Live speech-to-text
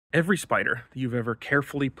Every spider that you've ever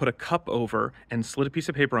carefully put a cup over and slid a piece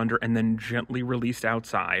of paper under and then gently released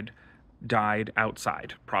outside died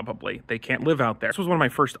outside, probably. They can't live out there. This was one of my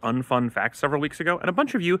first unfun facts several weeks ago, and a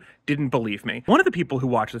bunch of you didn't believe me. One of the people who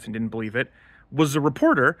watched this and didn't believe it was a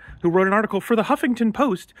reporter who wrote an article for the Huffington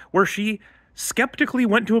Post where she skeptically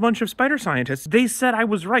went to a bunch of spider scientists. They said I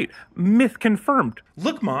was right. Myth confirmed.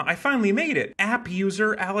 Look, Ma, I finally made it. App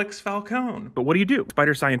user Alex Falcone. But what do?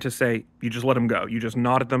 Spider scientists say you just let them go. You just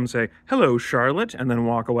nod at them, say, hello, Charlotte, and then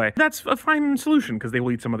walk away. That's a fine solution because they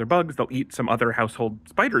will eat some other bugs. They'll eat some other household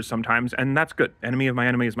spiders sometimes, and that's good. Enemy of my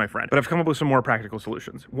enemy is my friend. But I've come up with some more practical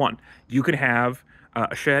solutions. One, you can have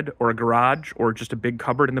a shed or a garage or just a big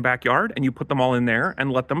cupboard in the backyard, and you put them all in there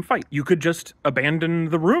and let them fight. You could just abandon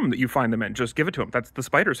the room that you find them in. Just give it to them. That's the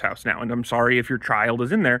spider's house now. And I'm sorry if your child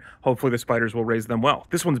is in there. Hopefully the spiders will raise them well.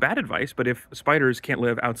 This one's bad advice, but if spiders can't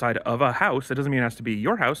live outside of a house, that doesn't mean it has to be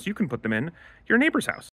your house. You can put them in your neighbor's house.